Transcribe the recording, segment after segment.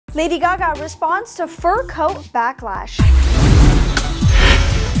Lady Gaga responds to fur coat backlash.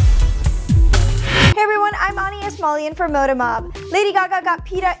 Hey everyone, I'm Ani Esmalian for ModaMob. Lady Gaga got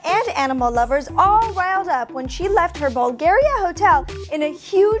PETA and animal lovers all riled up when she left her Bulgaria hotel in a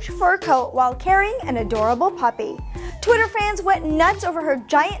huge fur coat while carrying an adorable puppy. Twitter fans went nuts over her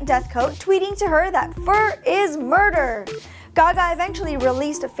giant death coat, tweeting to her that fur is murder. Gaga eventually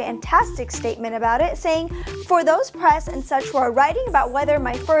released a fantastic statement about it, saying, "For those press and such who are writing about whether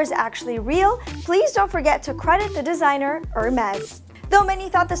my fur is actually real, please don't forget to credit the designer Hermes." Though many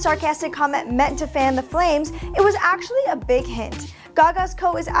thought the sarcastic comment meant to fan the flames, it was actually a big hint. Gaga's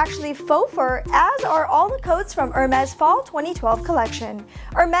coat is actually faux fur, as are all the coats from Hermes' Fall 2012 collection.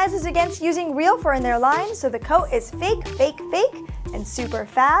 Hermes is against using real fur in their line, so the coat is fake, fake, fake, and super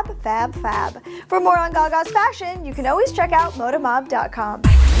fab, fab, fab. For more on Gaga's fashion, you can always check out ModaMob.com.